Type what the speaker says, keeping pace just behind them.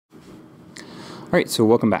Alright, so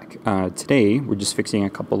welcome back. Today we're just fixing a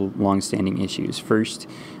couple long-standing issues. First,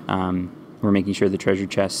 we're making sure the treasure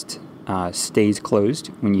chest stays closed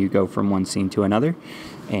when you go from one scene to another.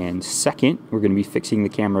 And second, we're going to be fixing the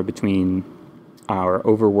camera between our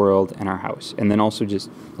overworld and our house. And then also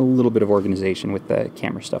just a little bit of organization with the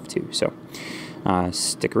camera stuff too. So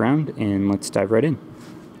stick around and let's dive right in.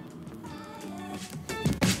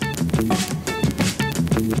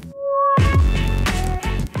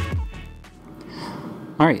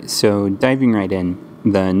 Alright, so diving right in,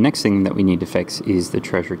 the next thing that we need to fix is the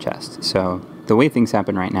treasure chest. So the way things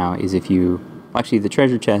happen right now is actually the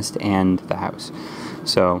treasure chest and the house.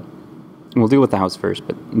 So we'll deal with the house first,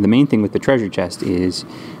 but the main thing with the treasure chest is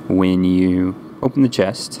when you open the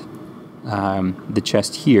chest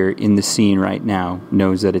here in the scene right now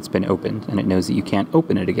knows that it's been opened, and it knows that you can't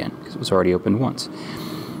open it again because it was already opened once.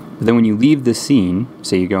 But then when you leave the scene,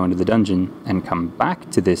 say you go into the dungeon and come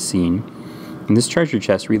back to this scene, and this treasure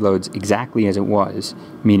chest reloads exactly as it was,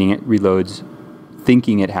 meaning it reloads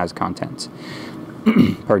thinking it has contents.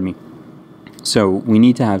 Pardon me. So we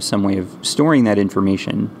need to have some way of storing that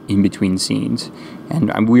information in between scenes.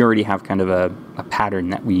 And we already have kind of a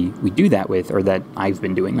pattern that we do that with, or that I've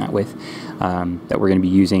been doing that with, that we're going to be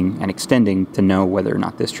using and extending to know whether or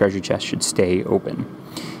not this treasure chest should stay open.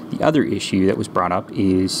 The other issue that was brought up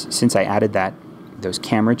is, since I added those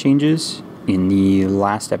camera changes in the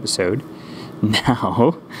last episode,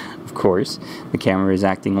 now, of course, the camera is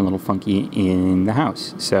acting a little funky in the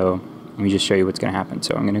house. So let me just show you what's going to happen.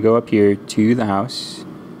 So I'm going to go up here to the house,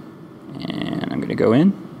 and I'm going to go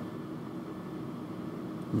in.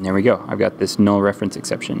 And there we go. I've got this null reference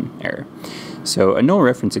exception error. So a null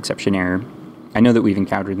reference exception error, I know that we've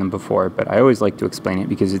encountered them before, but I always like to explain it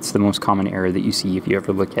because it's the most common error that you see if you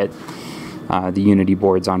ever look at the Unity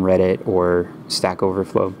boards on Reddit or Stack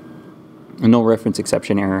Overflow. A null reference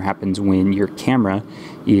exception error happens when your camera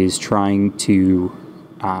is trying to,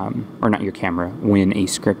 or not your camera, when a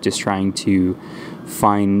script is trying to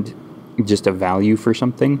find just a value for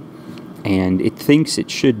something, and it thinks it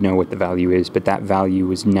should know what the value is, but that value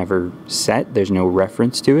was never set. There's no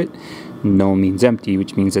reference to it. Null means empty,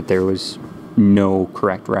 which means that there was no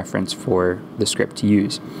correct reference for the script to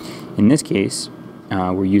use. In this case,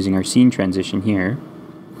 we're using our scene transition here,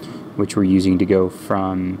 which we're using to go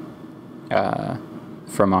from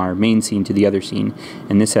our main scene to the other scene,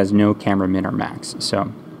 and this has no camera min or max.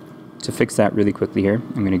 So to fix that really quickly here,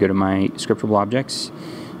 I'm going to go to my scriptable objects,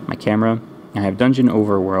 my camera. I have dungeon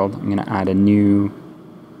overworld. I'm going to add a new,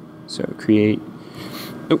 so create,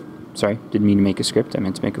 oh, sorry, didn't mean to make a script, I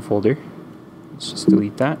meant to make a folder. Let's just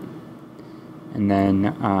delete that. And then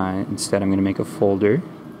instead I'm going to make a folder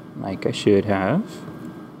like I should have.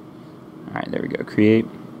 Alright, there we go, create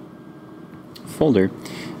folder,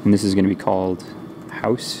 and this is going to be called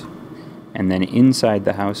house, and then inside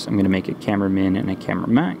the house I'm going to make a camera min and a camera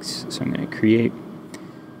max. So I'm going to create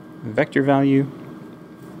a vector value,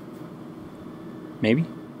 maybe,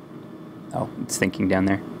 oh, it's thinking down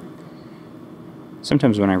there.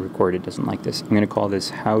 Sometimes when I record it doesn't like this. I'm going to call this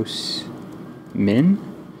house min,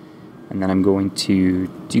 and then I'm going to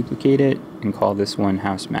duplicate it and call this one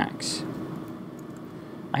house max.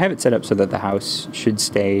 I have it set up so that the house should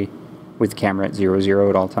stay with the camera at 0, 0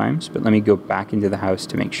 at all times, but let me go back into the house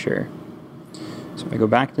to make sure. So if I go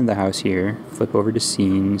back into the house here, flip over to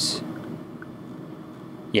scenes,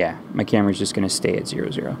 yeah, my camera's just going to stay at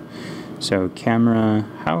 0, 0. So camera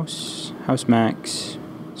house, house max,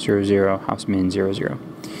 0, 0, house min, 0, 0.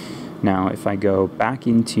 Now if I go back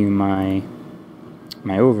into my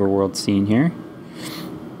overworld scene here,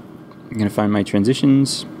 I'm going to find my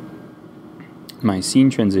transitions, my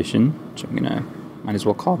scene transition, which I'm going to, might as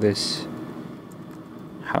well call this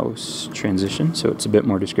house transition, so it's a bit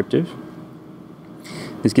more descriptive.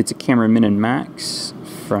 This gets a camera min and max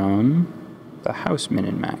from the house min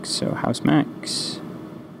and max. So house max,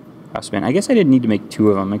 house min. I guess I didn't need to make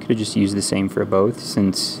two of them. I could have just used the same for both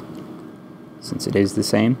since it is the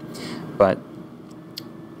same. But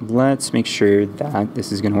let's make sure that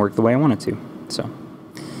this is going to work the way I want it to. So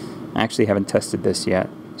I actually haven't tested this yet,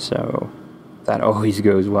 so that always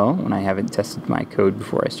goes well when I haven't tested my code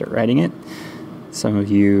before I start writing it. Some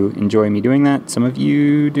of you enjoy me doing that, some of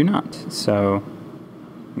you do not. So,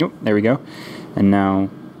 oh, there we go. And now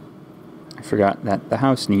I forgot that the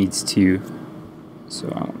house needs to, so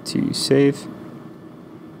I want to save.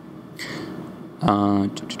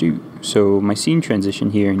 So my scene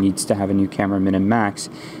transition here needs to have a new camera min and max,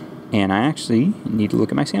 and I actually need to look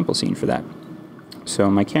at my sample scene for that.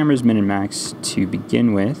 So my camera's min and max to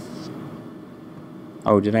begin with.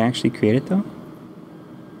 Oh, did I actually create it though?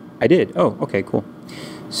 I did. Oh, okay, cool.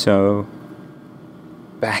 So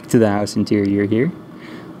back to the house interior here.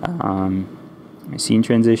 My scene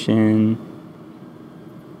transition,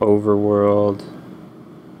 overworld.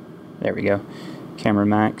 There we go. Camera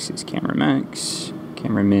max is camera max.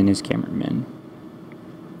 Camera min is camera min.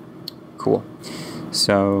 Cool.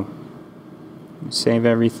 So save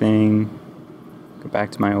everything. Go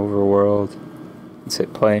back to my overworld. Let's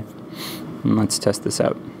hit play. And let's test this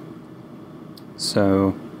out.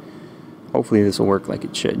 So hopefully this will work like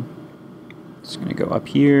it should. Just gonna go up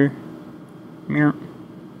here. Mirror.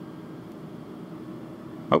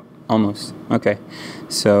 Oh, almost. Okay.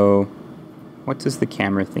 So what does the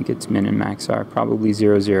camera think its min and max are? Probably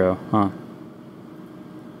 0, 0, huh?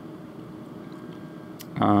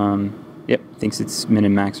 Yep, thinks its min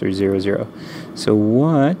and max are 0, 0. So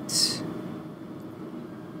what?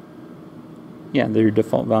 Yeah, their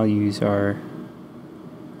default values are...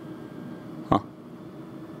 Huh.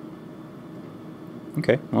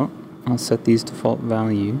 Okay, well, I'll set these default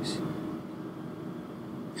values.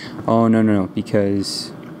 Oh, no,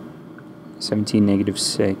 because 17, negative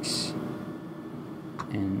 6,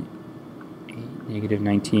 and 8, negative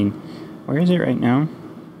 19. Where is it right now?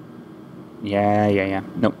 Yeah.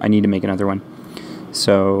 Nope, I need to make another one.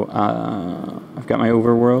 So, I've got my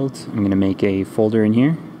overworld. I'm going to make a folder in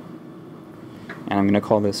here. And I'm going to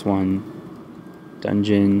call this one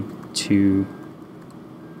Dungeon 2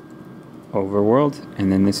 Overworld.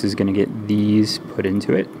 And then this is going to get these put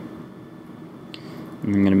into it.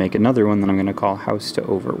 And I'm going to make another one that I'm going to call House to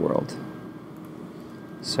Overworld.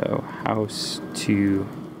 So, House to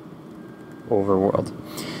Overworld.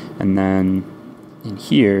 And then in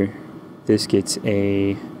here, this gets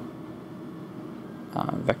a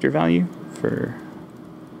vector value for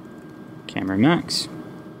camera max.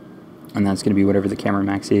 And that's going to be whatever the camera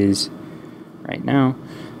max is right now.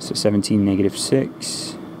 So 17, negative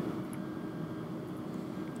 6.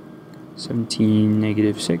 17,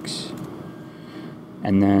 negative 6.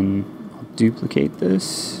 And then I'll duplicate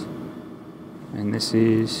this. And this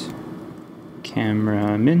is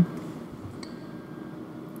camera min.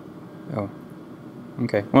 Oh,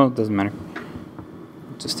 okay. Well, it doesn't matter.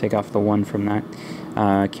 Just take off the 1 from that.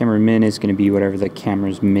 Camera min is going to be whatever the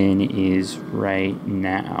camera's min is right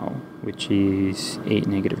now, which is 8,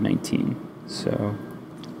 negative 19. So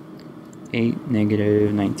 8,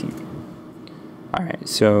 negative 19. Alright,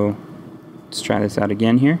 so let's try this out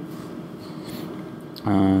again here.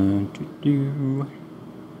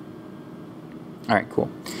 Alright, cool.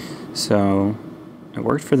 So it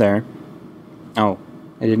worked for there. Oh,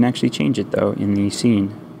 I didn't actually change it though in the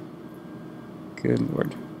scene. Good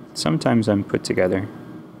lord. Sometimes I'm put together.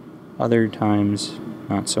 Other times,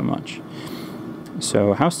 not so much.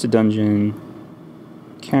 So, house to dungeon,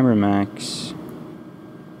 camera max,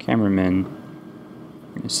 camera min.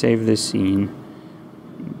 I'm going to save this scene.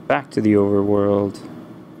 Back to the overworld.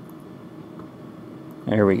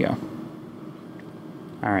 There we go.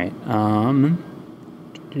 Alright, I'm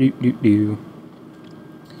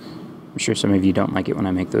sure some of you don't like it when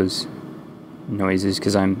I make those noises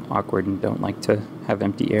because I'm awkward and don't like to have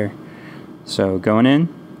empty air. So going in,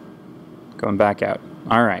 going back out.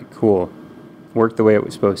 Alright, cool. Worked the way it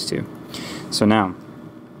was supposed to. So now,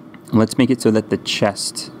 let's make it so that the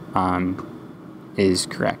chest is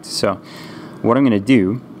correct. So what I'm going to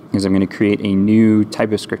do is I'm going to create a new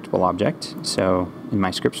type of scriptable object. So in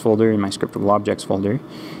my scripts folder, in my scriptable objects folder,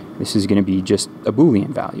 this is going to be just a Boolean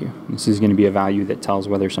value. This is going to be a value that tells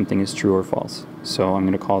whether something is true or false. So I'm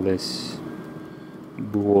going to call this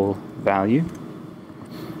bool value,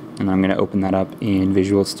 and I'm going to open that up in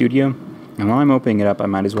Visual Studio. And while I'm opening it up, I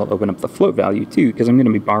might as well open up the float value too, because I'm going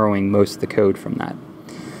to be borrowing most of the code from that.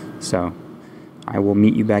 So I will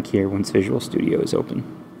meet you back here once Visual Studio is open.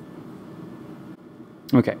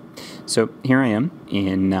 Okay, so here I am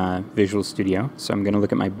in Visual Studio. So I'm going to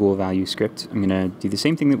look at my bool value script. I'm going to do the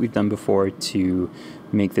same thing that we've done before to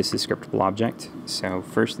make this a scriptable object. So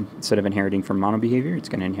first, instead of inheriting from mono behavior, it's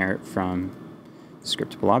going to inherit from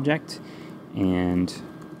scriptable object and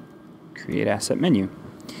create asset menu.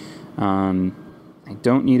 I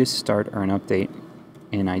don't need a start or an update,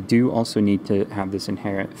 and I do also need to have this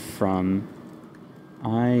inherit from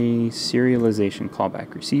serialization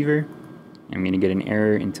callback receiver. I'm going to get an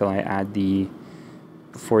error until I add the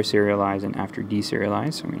before serialize and after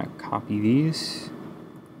deserialize. So I'm going to copy these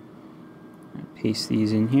and paste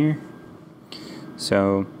these in here.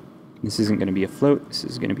 So this isn't going to be a float, this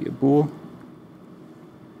is going to be a bool.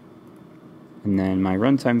 And then my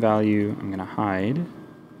runtime value, I'm going to hide.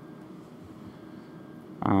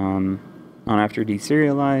 On after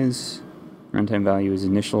deserialize, runtime value is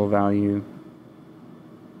initial value.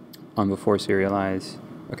 On before serialize,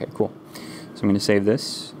 okay, cool. So I'm going to save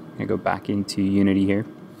this. I'm going to go back into Unity here.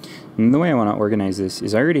 And the way I want to organize this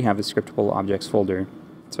is I already have a scriptable objects folder.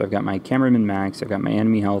 So I've got my cameraman max, I've got my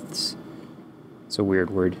enemy healths. It's a weird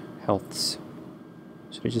word, healths.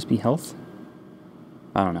 Should it just be health?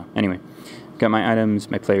 I don't know. Anyway, I've got my items,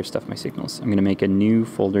 my player stuff, my signals. I'm going to make a new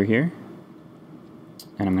folder here.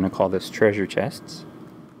 And I'm going to call this treasure chests.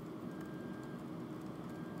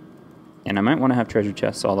 And I might want to have treasure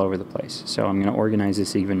chests all over the place. So I'm going to organize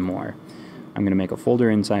this even more. I'm going to make a folder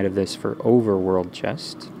inside of this for overworld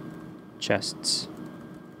chests.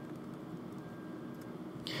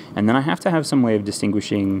 And then I have to have some way of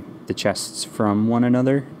distinguishing the chests from one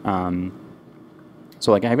another.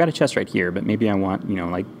 So like I've got a chest right here, but maybe I want, you know,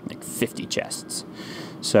 like 50 chests.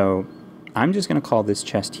 So I'm just going to call this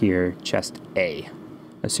chest here chest A,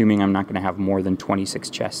 assuming I'm not going to have more than 26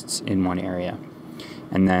 chests in one area.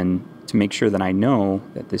 And then to make sure that I know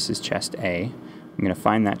that this is chest A, I'm going to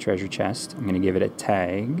find that treasure chest. I'm going to give it a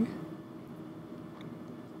tag,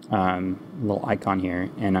 little icon here,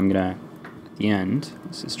 and I'm going to, at the end,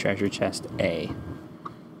 this is treasure chest A.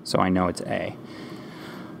 So I know it's A.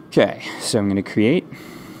 Okay, so I'm going to create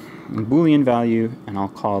a Boolean value, and I'll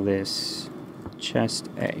call this chest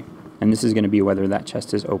A. And this is going to be whether that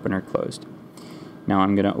chest is open or closed. Now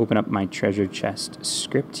I'm going to open up my treasure chest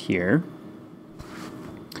script here.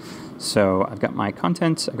 So I've got my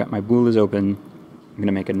contents, I've got my bool is open. I'm going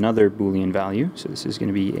to make another Boolean value. So this is going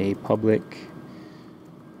to be a public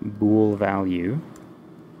bool value.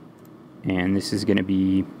 And this is going to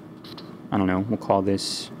be, I don't know, we'll call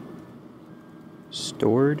this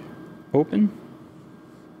stored open.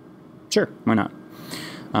 Sure, why not?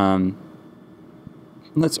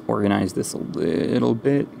 Let's organize this a little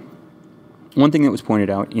bit. One thing that was pointed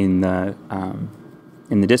out in the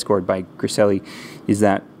Discord by Griselli is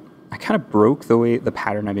that I kind of broke the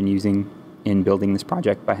pattern I've been using in building this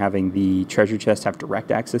project by having the treasure chest have direct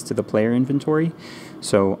access to the player inventory.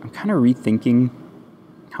 So I'm kind of rethinking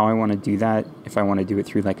how I want to do that, if I want to do it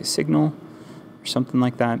through like a signal or something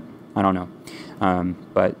like that. I don't know.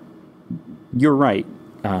 But you're right,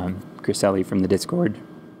 Griselli from the Discord,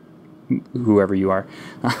 whoever you are.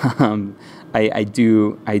 I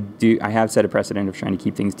have set a precedent of trying to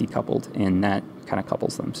keep things decoupled, and that kind of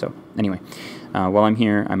couples them. So anyway, while I'm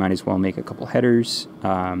here, I might as well make a couple headers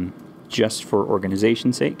just for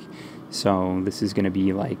organization's sake. So this is going to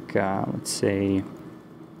be like, let's say,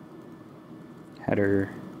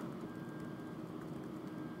 header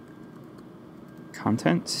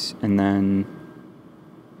contents, and then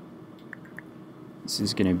this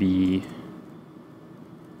is going to be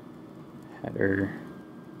header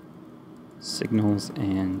signals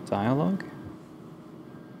and dialogue.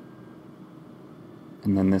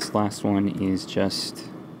 And then this last one is just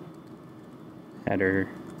header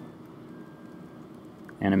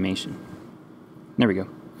animation. There we go.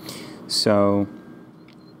 So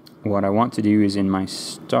what I want to do is in my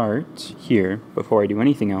start here, before I do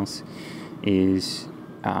anything else, is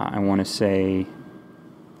I want to say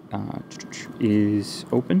is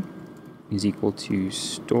open is equal to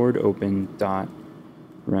stored open dot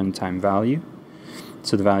runtime value.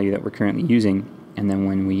 So the value that we're currently using, and then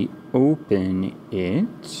when we open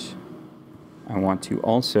it, I want to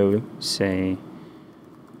also say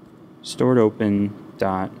stored open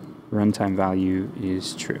dot runtime value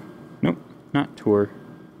is true. Nope, not tour,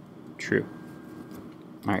 true.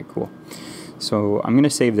 All right, cool. So I'm going to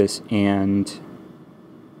save this, and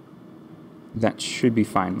that should be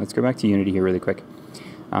fine. Let's go back to Unity here really quick.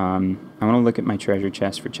 I want to look at my treasure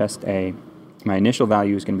chest for chest A. My initial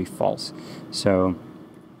value is going to be false. So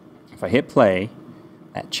if I hit play,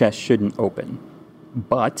 that chest shouldn't open.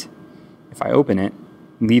 But if I open it,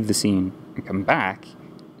 leave the scene, and come back,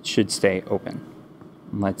 it should stay open.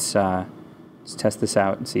 Let's test this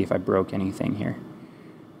out and see if I broke anything here.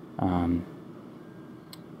 All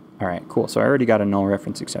right, cool. So I already got a null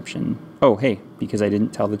reference exception. Oh, hey, because I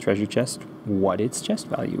didn't tell the treasure chest what its chest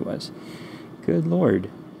value was. Good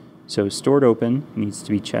Lord. So stored open needs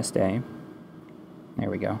to be chest A.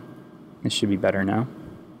 There we go. This should be better now.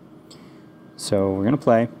 So we're going to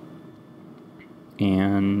play.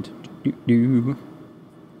 And all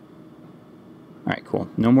right, cool.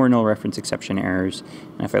 No more null reference exception errors.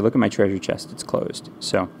 And if I look at my treasure chest, it's closed.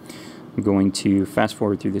 So I'm going to fast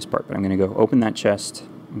forward through this part, but I'm going to go open that chest.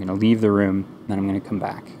 I'm going to leave the room, then I'm going to come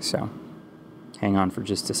back. So hang on for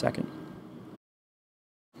just a second.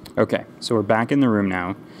 Okay, so we're back in the room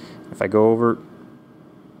now. If I go over...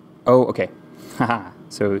 Oh, okay. Haha.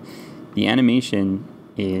 So the animation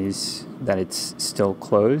is that it's still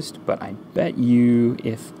closed, but I bet you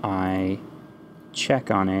if I check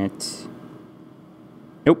on it...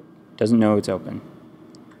 Nope, doesn't know it's open.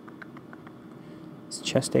 Is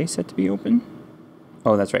chest A set to be open?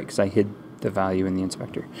 Oh, that's right, because I hid the value in the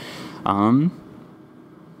inspector.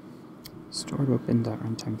 Stored open dot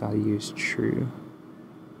runtime value is true.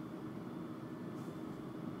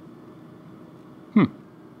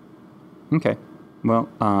 Okay. Well,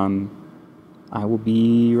 I will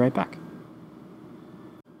be right back.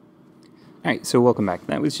 Alright, so welcome back.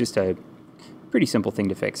 That was just a pretty simple thing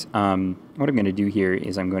to fix. What I'm going to do here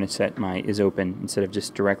is I'm going to set my isOpen, instead of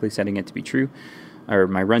just directly setting it to be true, or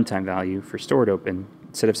my runtime value for stored open,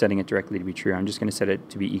 instead of setting it directly to be true, I'm just going to set it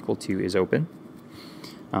to be equal to isOpen.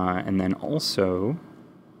 And then also,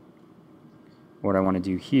 what I want to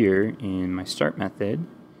do here in my start method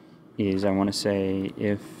is I want to say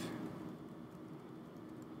if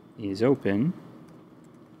isOpen,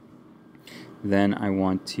 then I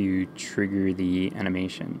want to trigger the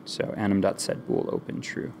animation. So anim.setBool open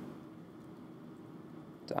true.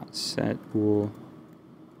 .setBool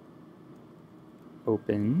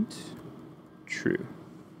opened true.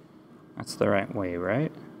 That's the right way,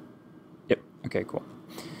 right? Yep. Okay, cool.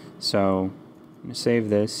 So I'm going to save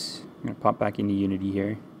this. I'm going to pop back into Unity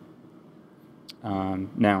here.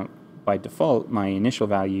 Now, by default, my initial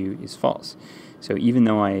value is false. So even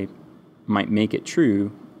though I might make it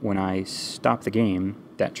true, when I stop the game,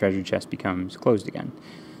 that treasure chest becomes closed again.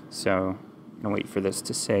 So I'm going to wait for this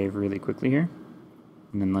to save really quickly here.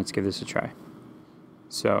 And then let's give this a try.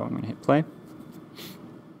 So I'm going to hit play.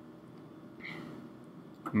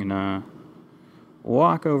 I'm going to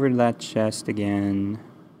walk over to that chest again.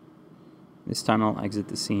 This time I'll exit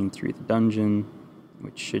the scene through the dungeon,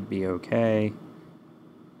 which should be okay.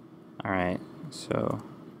 Alright, so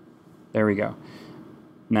there we go.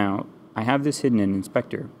 Now, I have this hidden in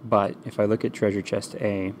Inspector, but if I look at treasure chest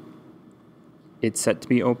A, it's set to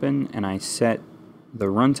be open, and I set the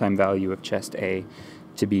runtime value of chest A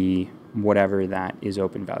to be whatever that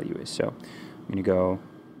isOpen value is. So I'm going to go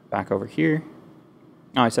back over here.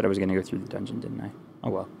 Oh, I said I was going to go through the dungeon, didn't I? Oh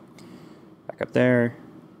well. Back up there,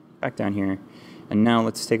 back down here, and now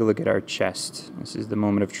let's take a look at our chest. This is the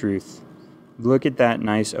moment of truth. Look at that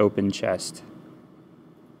nice open chest.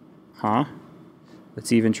 Huh?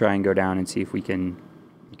 Let's even try and go down and see if we can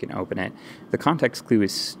open it. The context clue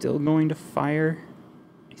is still going to fire,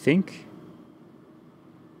 I think.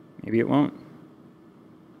 Maybe it won't.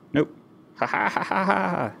 Nope. Ha ha ha ha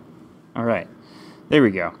ha. All right. There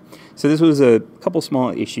we go. So this was a couple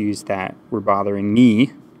small issues that were bothering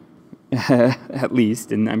me, at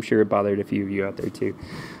least, and I'm sure it bothered a few of you out there too.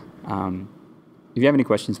 If you have any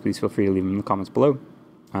questions, please feel free to leave them in the comments below.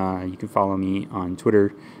 You can follow me on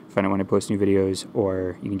Twitter, find out when I post new videos,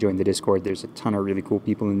 or you can join the Discord. There's a ton of really cool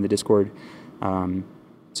people in the Discord.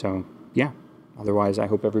 So, yeah. Otherwise, I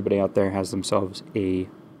hope everybody out there has themselves a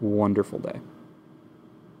wonderful day.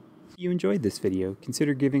 If you enjoyed this video,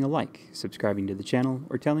 consider giving a like, subscribing to the channel,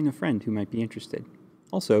 or telling a friend who might be interested.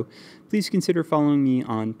 Also, please consider following me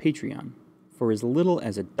on Patreon. For as little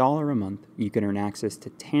as $1 a month, you can earn access to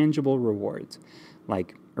tangible rewards,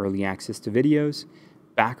 like early access to videos,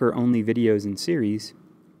 backer-only videos and series,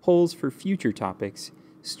 polls for future topics,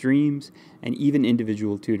 streams, and even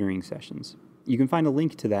individual tutoring sessions. You can find a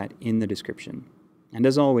link to that in the description. And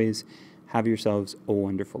as always, have yourselves a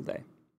wonderful day.